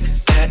 shake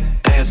that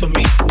ass for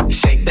me.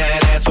 Shake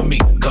that ass for me.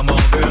 Come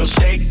on, girl,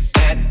 shake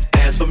that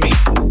ass for me.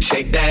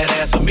 Shake that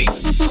ass for me.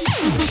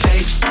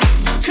 Shake,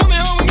 come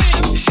here with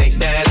me. Shake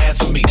that ass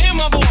for me. And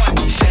my boy.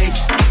 Shake,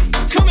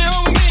 come here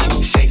with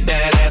me. Shake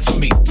that ass for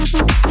me.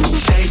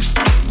 Shake,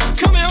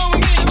 come here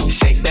with me.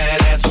 Shake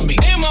that ass for me.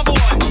 And my boy.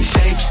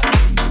 Shake,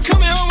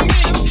 come here with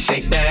me.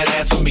 Shake that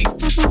ass for me.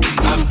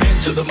 I've been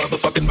to the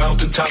motherfucking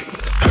mountaintop.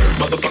 Heard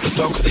motherfuckers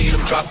talk, seen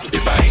them drop.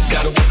 If I ain't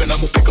got a weapon,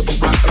 I'ma pick up a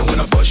rock. And when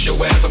I bust your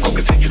ass, I'm gonna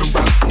continue to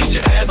rock. Get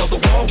your ass off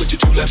the wall with your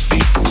 2 left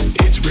feet.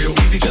 It's real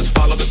easy, just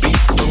follow the beat.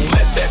 Don't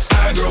let that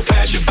fine girl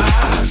pass you by.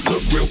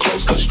 Look real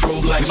close, cause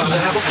strobe lights. We about to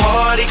have a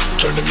party.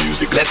 Turn the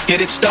music, let's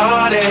get it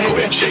started. Go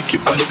ahead and shake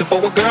it. I'm looking for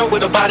a girl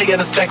with a body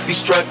and a sexy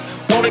strut.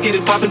 Wanna get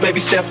it poppin', baby,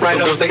 step right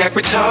up. Some girls, they act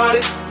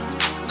retarded.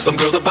 Some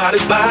girls are body.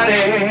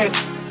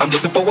 I'm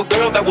looking for a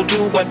girl that will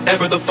do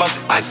whatever the fuck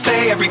I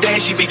say. Every day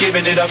she be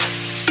giving it up.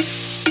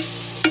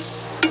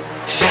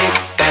 Shake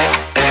that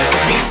ass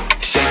for me.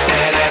 Shake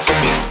that ass for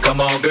me. Come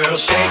on, girl,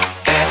 shake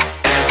that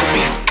ass for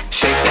me.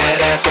 Shake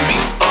that ass for me.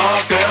 Oh,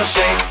 girl,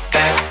 shake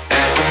that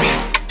ass for me.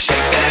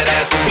 Shake that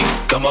ass for me.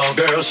 Come on,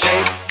 girl,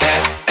 shake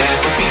that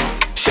ass for me.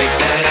 Shake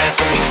that ass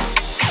for me.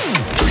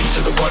 3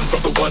 to the 1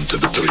 from the 1 to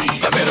the 3.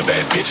 I met a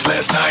bad bitch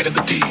last night in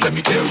the D. Let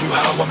me tell you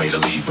how I made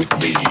her leave with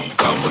me.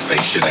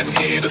 Conversation and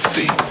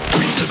Hennessy.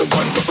 3 to the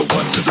 1 from the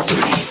 1 to the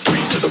 3.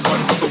 3 to the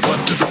 1 from the 1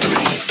 to the 3.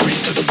 3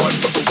 to the 1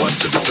 from the 1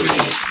 to the 3.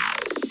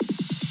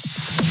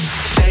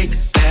 Shake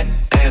that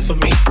ass for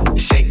me.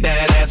 Shake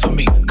that ass for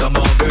me. Come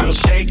on, girl,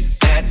 shake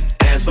that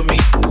ass for me.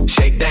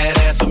 Shake that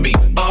ass for me.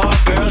 Oh,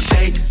 girl,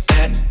 shake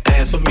that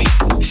ass for me.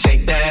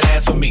 Shake that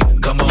ass for me.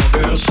 Come on,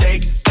 girl,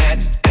 shake that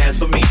ass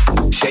for me.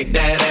 Shake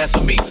that ass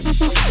for me.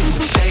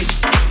 Shake,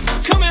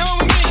 come here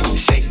with me.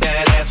 Shake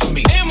that ass for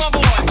me. And my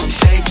boy.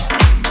 Shake,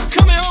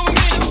 come here with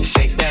me.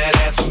 Shake that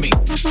ass for me.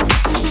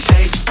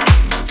 Shake,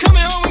 come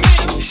here with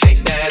me.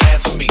 Shake that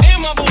ass for me.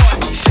 And my boy.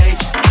 Shake,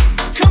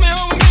 come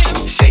here with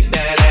me. Shake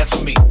that ass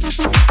for me. 2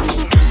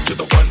 to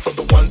the 1 from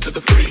the 1 to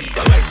the 3.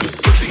 I like good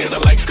pussy and I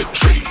like good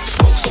trees.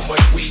 Smoke so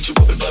much weed you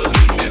wouldn't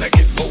believe. And I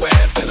get more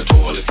ass than a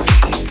toilet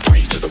seat.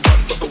 3 to the 1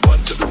 from the 1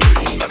 to the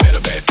 3. I met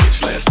a bad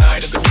bitch last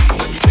night in the D.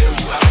 Let me tell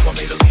you how I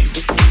made her leave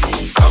with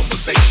me.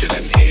 Conversation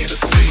and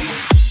Hennessy.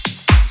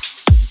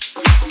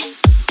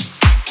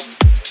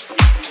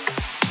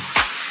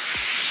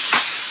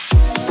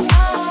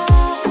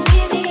 All we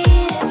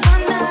need is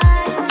one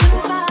night to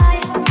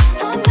fight.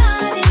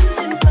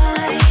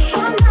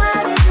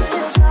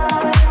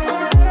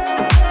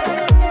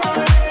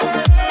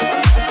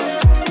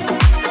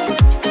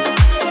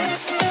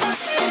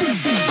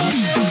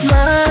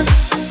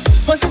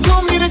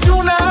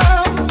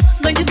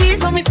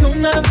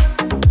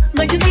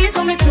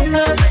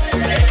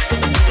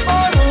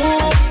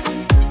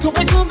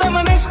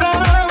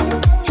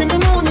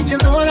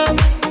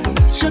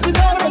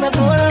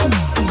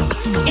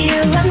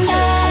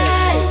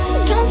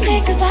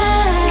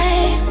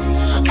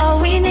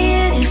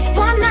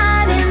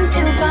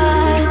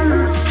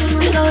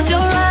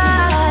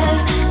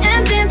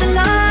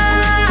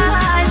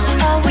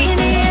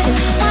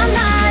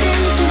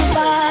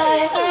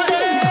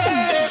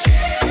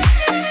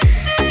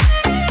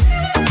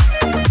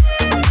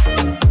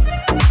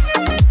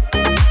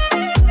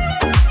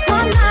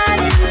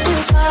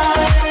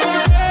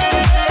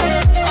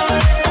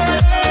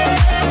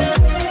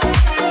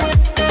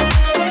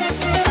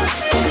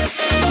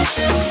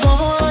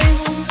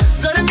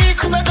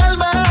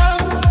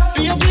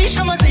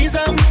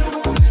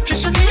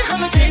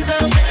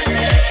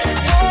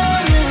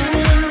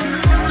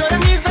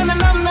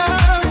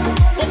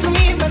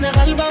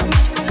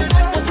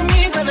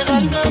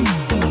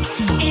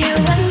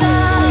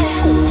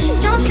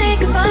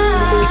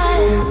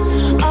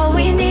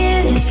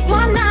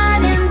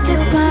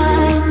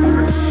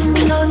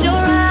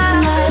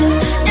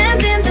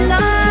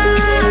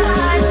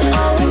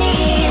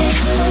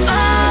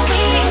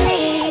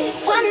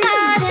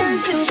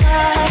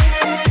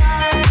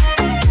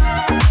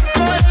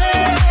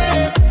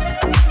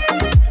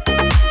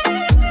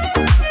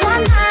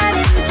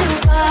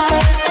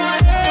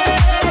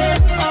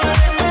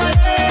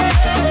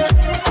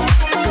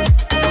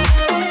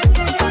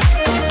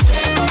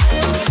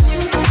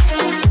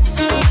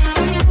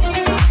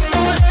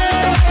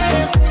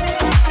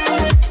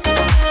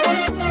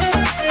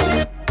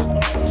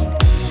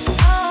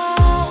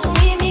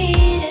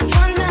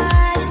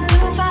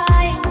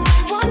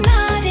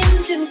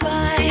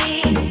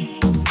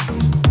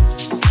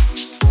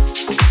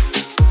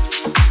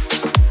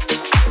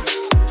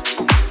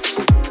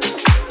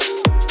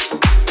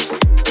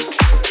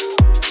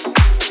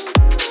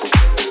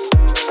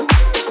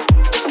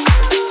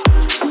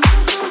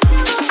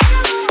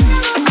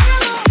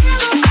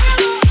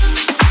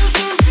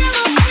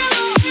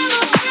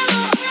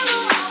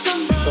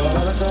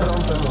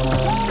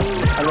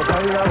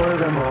 cuando caiga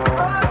volvemos.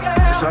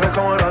 Tú sabes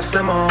cómo lo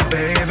hacemos,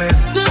 baby.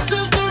 This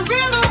is the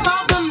rhythm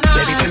of the night.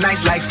 Baby,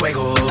 tonight's like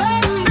fuego.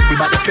 We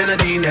bout to spend the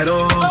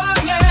dinero.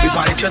 We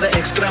party to the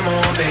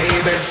extremo,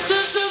 baby.